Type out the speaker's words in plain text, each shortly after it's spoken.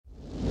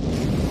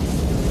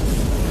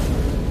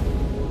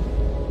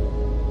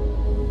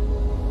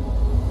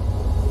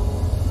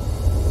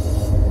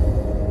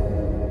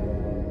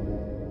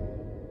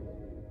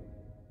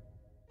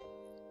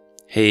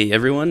Hey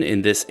everyone,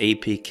 in this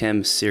AP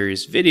Chem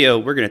series video,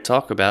 we're going to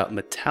talk about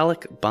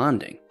metallic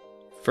bonding.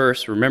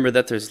 First, remember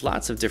that there's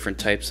lots of different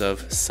types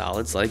of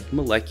solids like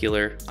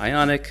molecular,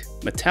 ionic,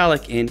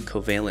 metallic, and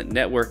covalent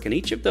network, and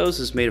each of those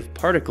is made of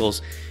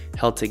particles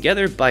held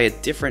together by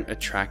a different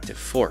attractive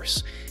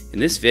force. In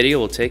this video,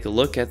 we'll take a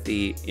look at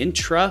the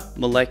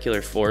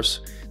intramolecular force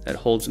that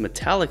holds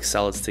metallic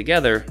solids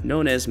together,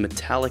 known as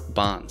metallic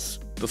bonds.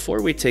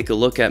 Before we take a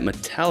look at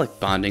metallic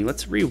bonding,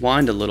 let's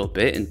rewind a little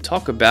bit and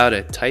talk about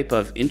a type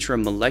of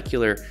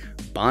intramolecular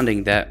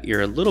bonding that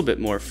you're a little bit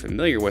more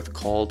familiar with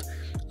called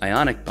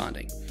ionic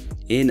bonding.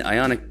 In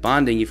ionic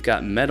bonding, you've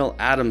got metal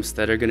atoms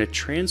that are going to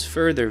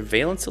transfer their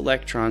valence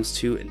electrons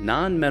to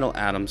non-metal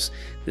atoms.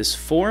 This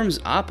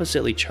forms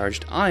oppositely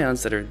charged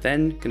ions that are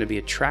then going to be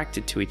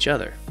attracted to each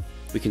other.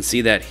 We can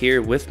see that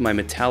here with my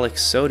metallic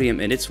sodium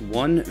and its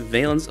one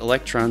valence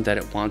electron that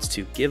it wants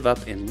to give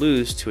up and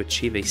lose to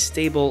achieve a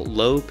stable,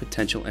 low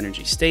potential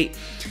energy state.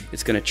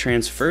 It's going to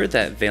transfer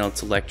that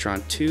valence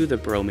electron to the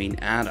bromine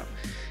atom.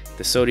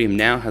 The sodium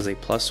now has a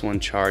 +1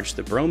 charge,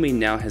 the bromine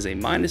now has a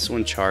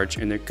 -1 charge,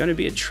 and they're going to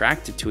be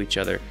attracted to each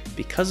other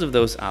because of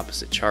those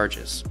opposite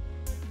charges.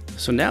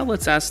 So now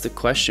let's ask the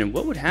question,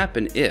 what would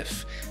happen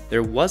if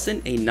there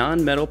wasn't a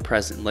non-metal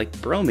present like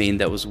bromine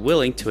that was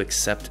willing to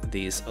accept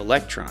these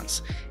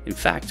electrons? In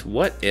fact,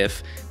 what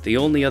if the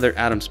only other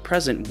atoms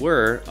present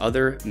were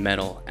other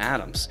metal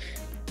atoms?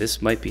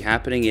 This might be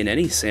happening in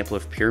any sample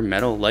of pure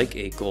metal like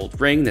a gold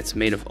ring that's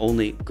made of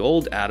only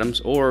gold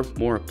atoms, or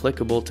more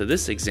applicable to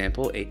this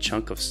example, a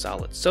chunk of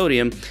solid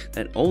sodium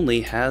that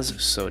only has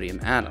sodium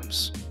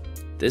atoms.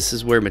 This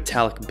is where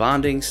metallic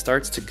bonding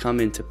starts to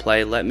come into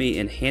play. Let me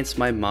enhance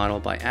my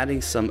model by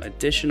adding some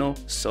additional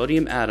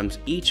sodium atoms,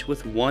 each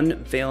with one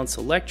valence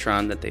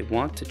electron that they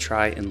want to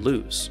try and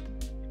lose.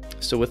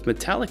 So with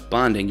metallic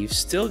bonding, you've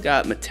still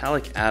got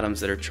metallic atoms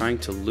that are trying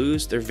to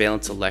lose their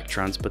valence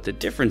electrons, but the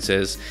difference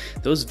is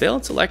those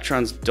valence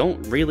electrons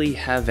don't really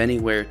have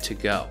anywhere to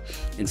go.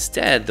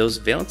 Instead, those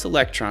valence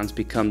electrons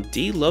become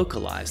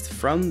delocalized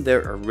from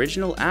their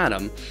original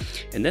atom,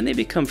 and then they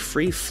become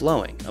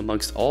free-flowing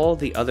amongst all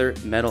the other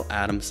metal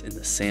atoms in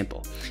the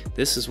sample.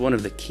 This is one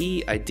of the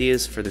key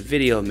ideas for the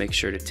video. Make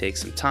sure to take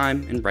some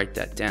time and write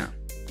that down.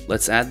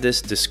 Let's add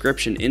this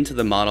description into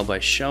the model by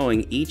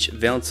showing each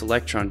valence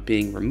electron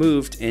being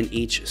removed and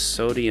each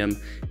sodium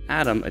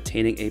atom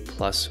attaining a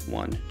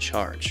 +1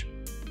 charge.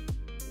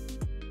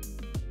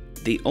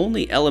 The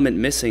only element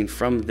missing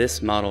from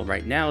this model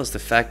right now is the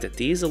fact that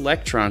these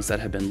electrons that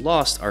have been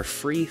lost are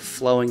free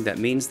flowing. That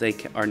means they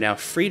are now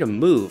free to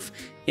move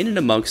in and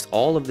amongst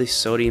all of the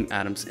sodium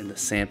atoms in the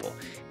sample.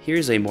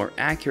 Here's a more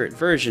accurate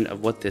version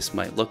of what this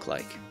might look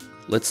like.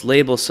 Let's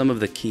label some of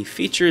the key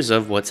features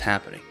of what's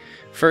happening.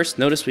 First,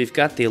 notice we've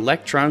got the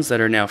electrons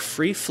that are now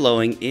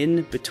free-flowing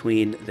in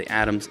between the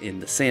atoms in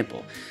the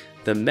sample.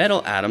 The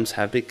metal atoms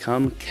have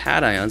become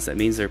cations, that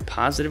means they're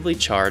positively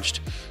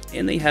charged,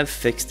 and they have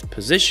fixed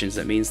positions,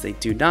 that means they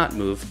do not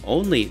move,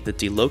 only the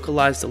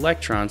delocalized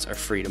electrons are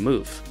free to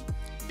move.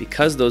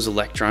 Because those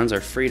electrons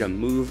are free to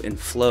move and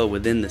flow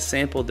within the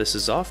sample, this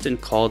is often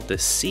called the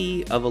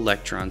sea of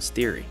electrons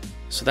theory.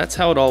 So that's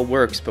how it all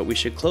works, but we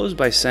should close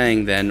by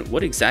saying then,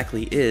 what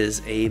exactly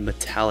is a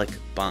metallic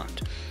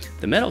bond?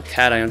 The metal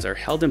cations are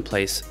held in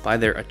place by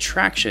their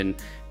attraction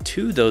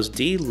to those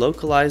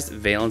delocalized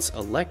valence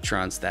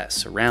electrons that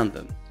surround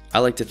them. I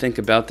like to think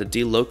about the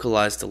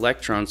delocalized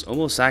electrons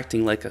almost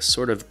acting like a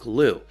sort of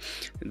glue.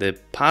 The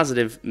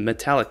positive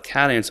metallic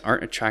cations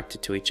aren't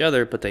attracted to each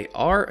other, but they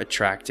are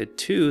attracted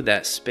to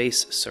that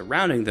space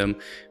surrounding them,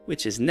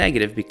 which is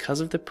negative because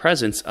of the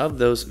presence of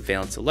those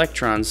valence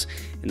electrons,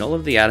 and all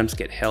of the atoms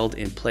get held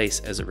in place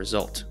as a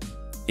result.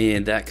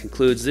 And that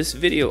concludes this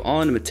video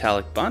on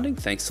metallic bonding.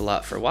 Thanks a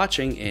lot for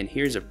watching, and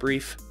here's a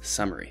brief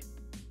summary.